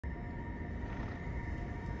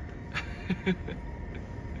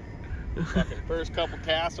Fucking first couple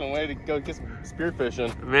casts on the way to go get some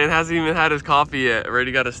spearfishing. Man hasn't even had his coffee yet.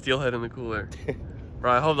 Already got a steelhead in the cooler.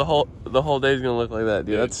 Bro, I hope the whole day's gonna look like that,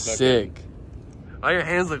 dude. That's sick. Why your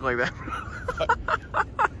hands look like that?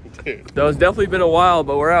 Dude. So it's definitely been a while,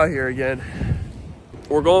 but we're out here again.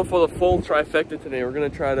 We're going for the full trifecta today. We're gonna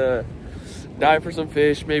try to dive for some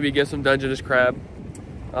fish, maybe get some Dungeness crab,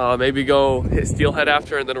 maybe go hit steelhead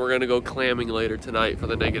after, and then we're gonna go clamming later tonight for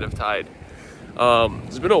the negative tide.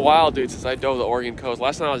 It's been a while, dude, since I dove the Oregon coast.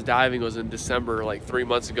 Last time I was diving was in December, like 3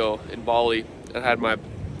 months ago in Bali. I had my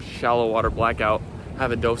shallow water blackout.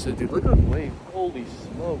 Haven't dove since, dude. Look at the wave. Holy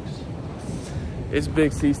smokes. It's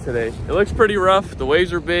big seas today. It looks pretty rough. The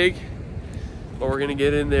waves are big, but we're gonna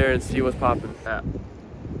get in there and see what's popping. Ah,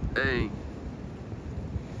 dang.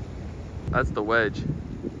 That's the wedge.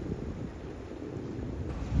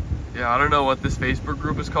 Yeah, I don't know what this Facebook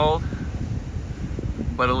group is called,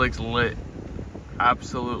 but it looks lit.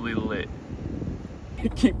 Absolutely lit.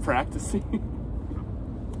 Keep practicing.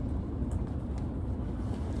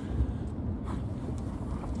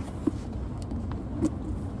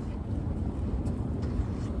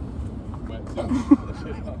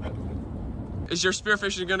 Is your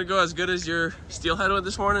spearfishing gonna go as good as your steelhead went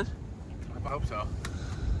this morning? I hope so.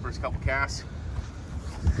 First couple casts,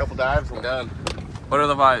 couple dives, and done. What are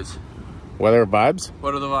the vibes? Weather vibes?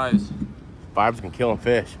 What are the vibes? Vibes can kill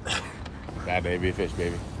fish. Bad baby, fish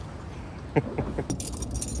baby.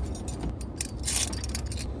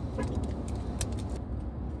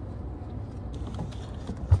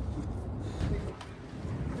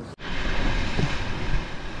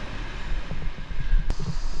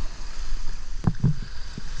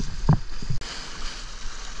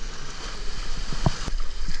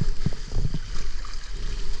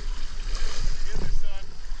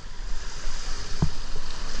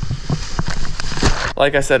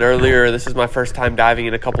 Like I said earlier, this is my first time diving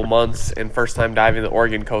in a couple months and first time diving the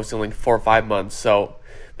Oregon coast in like 4 or 5 months. So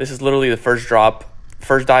this is literally the first drop.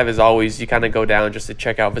 First dive is always, you kind of go down just to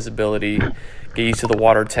check out visibility, get used to the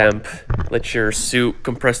water temp, let your suit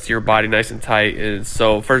compress to your body nice and tight. And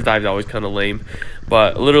so first dive is always kind of lame.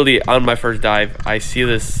 But literally on my first dive, I see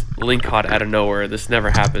this lingcod out of nowhere. This never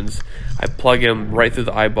happens. I plug him right through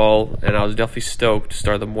the eyeball, and I was definitely stoked to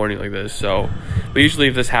start the morning like this. So, but usually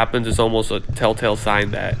if this happens, it's almost a telltale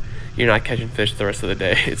sign that you're not catching fish the rest of the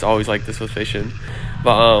day. It's always like this with fishing.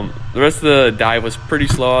 But the rest of the dive was pretty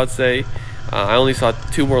slow, I'd say. I only saw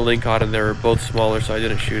 2 more lingcod, and they were both smaller, so I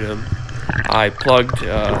didn't shoot them. I plugged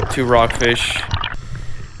 2 rockfish.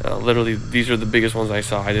 Literally, these are the biggest ones I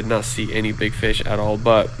saw. I did not see any big fish at all,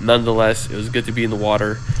 but nonetheless, it was good to be in the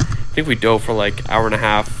water. I think we dove for like hour and a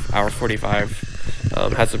half, hour 45.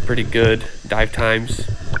 Had some pretty good dive times.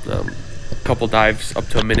 A couple dives up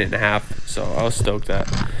to a minute and a half, so I was stoked that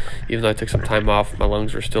even though I took some time off, my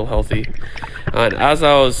lungs were still healthy. And as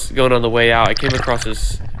I was going on the way out, I came across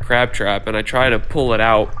this crab trap, and I tried to pull it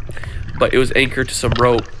out, but it was anchored to some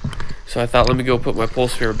rope. So I thought, let me go put my pole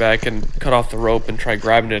spear back and cut off the rope and try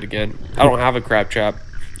grabbing it again. I don't have a crab trap.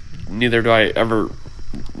 Neither do I ever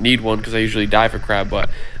need one because I usually dive for crab, but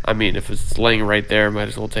I mean, if it's laying right there, I might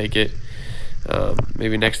as well take it.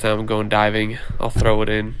 Maybe next time I'm going diving, I'll throw it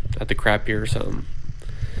in at the crab pier or something.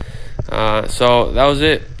 So that was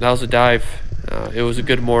it. That was the dive. It was a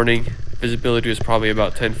good morning. Visibility was probably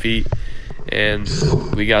about 10 feet, and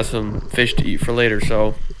we got some fish to eat for later,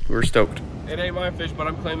 so we're stoked. It ain't my fish, but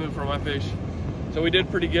I'm claiming for my fish. So we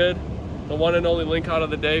did pretty good. The one and only lingcod of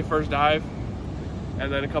the day, first dive,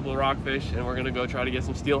 and then a couple of rockfish, and we're gonna go try to get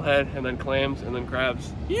some steelhead, and then clams, and then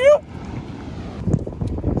crabs. Yep.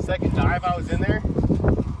 Second dive I was in there,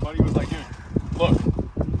 buddy was like, dude, look,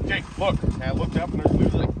 Jake, look. And I looked up, and there's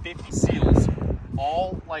literally like 50 seals,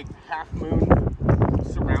 all like half moon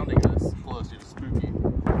surrounding us close. It was spooky.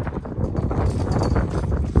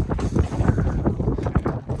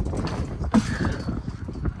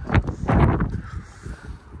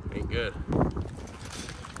 Ain't good.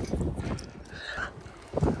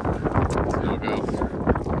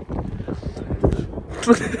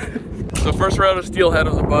 The first round of steelhead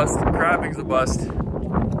was a bust. Crabbing's a bust.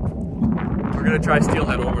 We're gonna try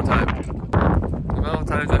steelhead one more time. The amount of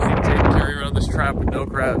times I've seen Jake carry around this trap with no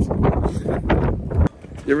crabs.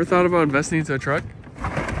 You ever thought about investing into a truck?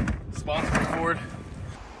 Sponsor for Ford.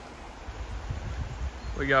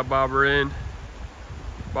 We got Bobber in.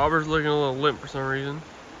 Bobber's looking a little limp for some reason,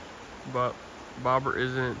 but Bobber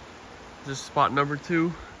isn't. This is spot number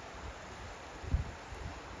 2.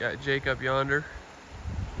 Got Jake up yonder.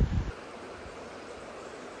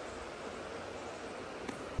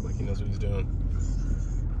 Like he knows what he's doing.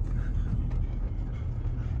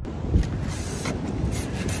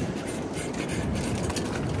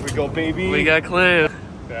 we go, baby. We got clam.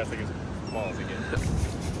 That's like as small as it gets.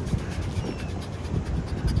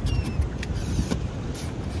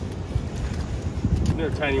 They're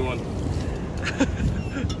a tiny one.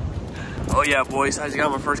 Oh yeah, boys, I just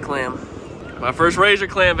got my first clam. My first razor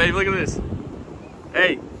clam, baby. Look at this.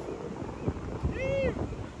 Hey.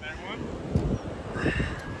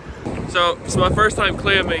 So it's my first time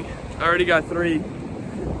clamming. I already got 3.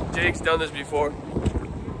 Jake's done this before.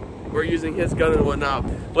 We're using his gun and whatnot.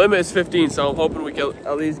 Limit is 15, so I'm hoping we can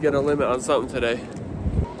at least get a limit on something today.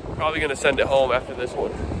 Probably gonna send it home after this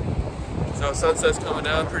one. So sunset's coming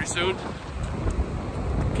down pretty soon.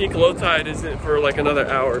 Peak low tide isn't for like another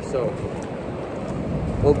hour, so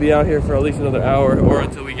we'll be out here for at least another hour or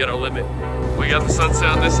until we get our limit. We got the sunset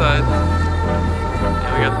on this side,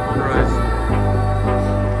 and we got the moonrise.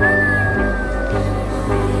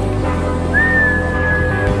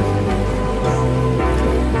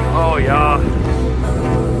 Oh yeah.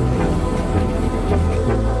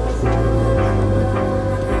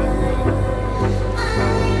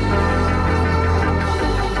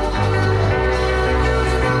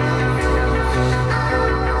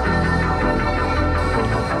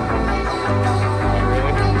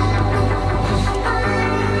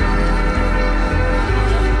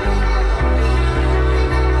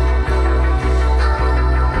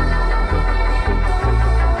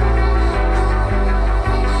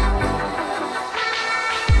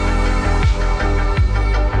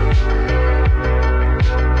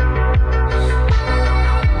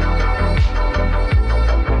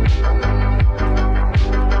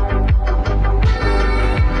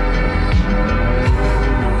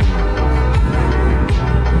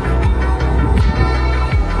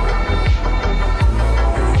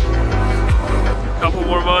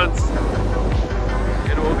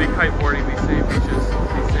 Kiteboarding these same beaches,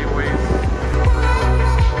 these same ways.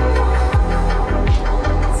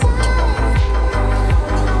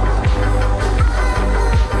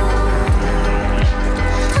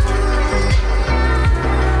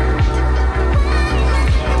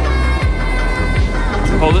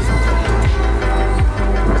 Hold this.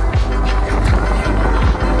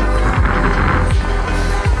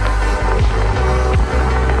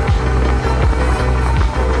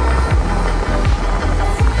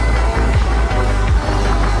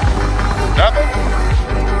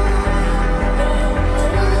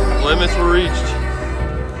 Limits were reached.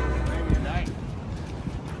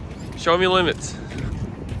 Show me limits. I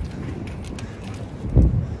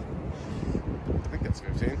think that's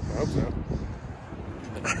 15. I hope so.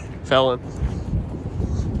 Felon.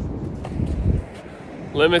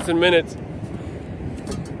 Limits in minutes.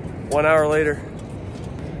 1 hour later.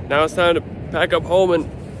 Now it's time to pack up home and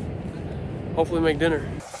hopefully make dinner.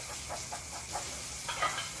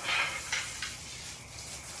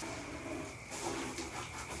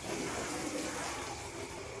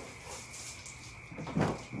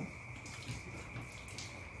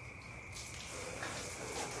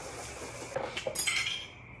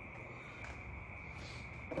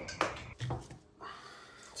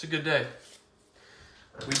 It's a good day.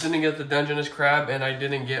 We didn't get the Dungeness crab and I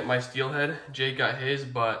didn't get my steelhead. Jake got his,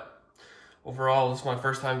 but overall, this is my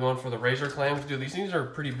first time going for the razor clams. Dude, these things are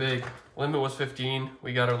pretty big. Limit was 15.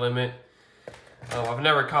 We got our limit. I've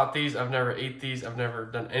never caught these. I've never ate these. I've never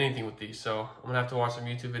done anything with these. So I'm gonna have to watch some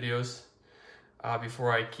YouTube videos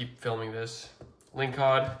before I keep filming this.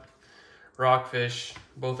 Lingcod, rockfish,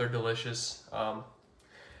 both are delicious. I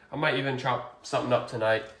might even chop something up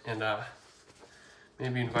tonight and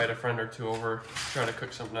maybe invite a friend or two over, try to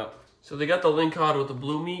cook something up. So they got the lingcod with the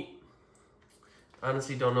blue meat. I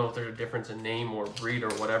honestly don't know if there's a difference in name or breed or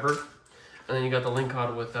whatever. And then you got the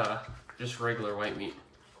lingcod with just regular white meat.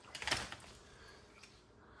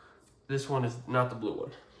 This one is not the blue one,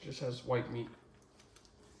 it just has white meat.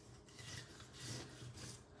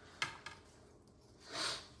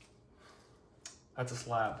 That's a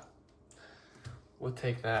slab. We'll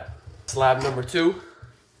take that. Slab number 2.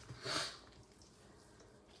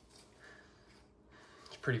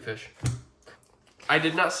 Pretty fish. I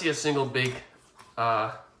did not see a single big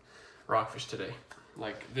rockfish today.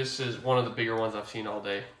 Like, this is one of the bigger ones I've seen all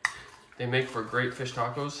day. They make for great fish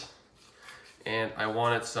tacos, and I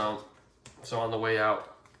wanted some, so on the way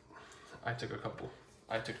out, I took a couple.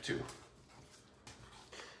 I took 2.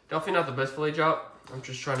 Definitely not the best fillet job. I'm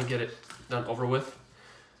just trying to get it done over with,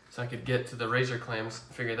 so I could get to the razor clams,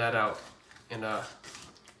 figure that out, and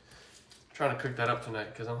trying to cook that up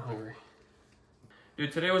tonight because I'm hungry.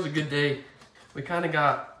 Dude, today was a good day. We thought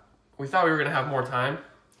we were gonna have more time.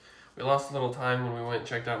 We lost a little time when we went and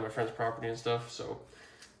checked out my friend's property and stuff, so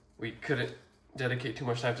we couldn't dedicate too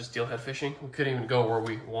much time to steelhead fishing. We couldn't even go where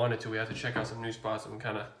we wanted to. We had to check out some new spots and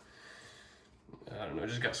kind of, I don't know,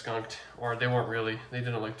 just got skunked. Or they weren't really, they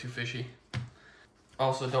didn't look too fishy.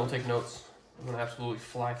 Also, don't take notes. I'm gonna absolutely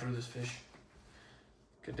fly through this fish.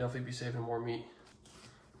 Could definitely be saving more meat.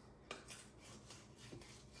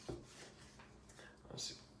 Let's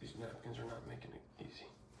see, these napkins are not making it easy.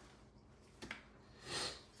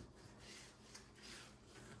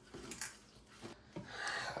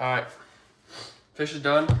 All right, fish is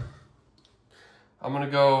done. I'm gonna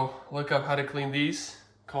go look up how to clean these,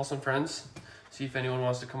 call some friends, see if anyone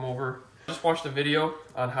wants to come over. Just watched a video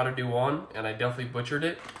on how to do one, and I definitely butchered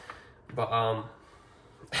it, but I'm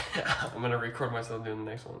gonna record myself doing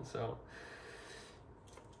the next one. So,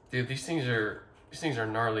 dude, these things are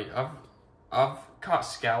gnarly. I've caught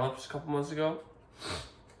scallops a couple months ago,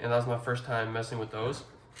 and that was my first time messing with those,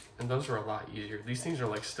 and those were a lot easier. These things are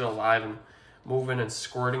like still alive and moving and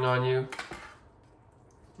squirting on you.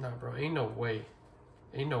 Nah, bro, ain't no way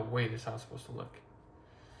this is how it's supposed to look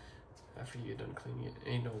after you get done cleaning it.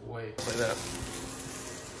 Ain't no way. Like that.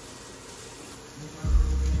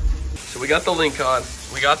 So we got the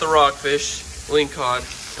lingcod, we got the rockfish,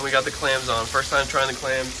 lingcod, and we got the clams on. First time trying the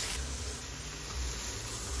clams.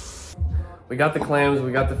 We got the clams,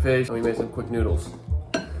 we got the fish, and we made some quick noodles.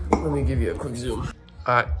 Let me give you a quick zoom.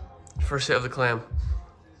 All right, first hit of the clam.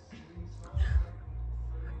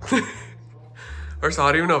 First of all,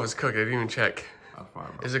 I don't even know if it's cooked. I didn't even check. That's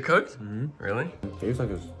fine, bro. Is it cooked? Mm-hmm. Really? It tastes like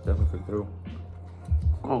it's definitely cooked through.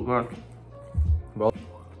 Oh, God. Well,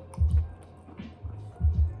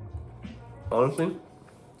 Honestly,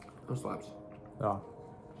 it slaps. yeah.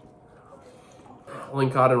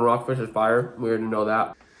 Lingcod and rockfish is fire. We already know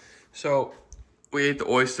that. So, we ate the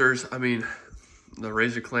oysters. I mean, the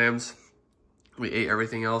razor clams. We ate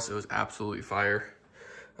everything else. It was absolutely fire.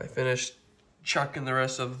 I finished chucking the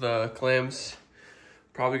rest of the clams.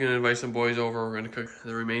 Probably gonna invite some boys over. We're gonna cook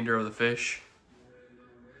the remainder of the fish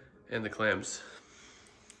and the clams.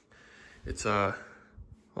 It's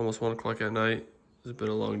almost 1 o'clock at night. It's been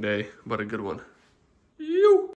a long day, but a good one.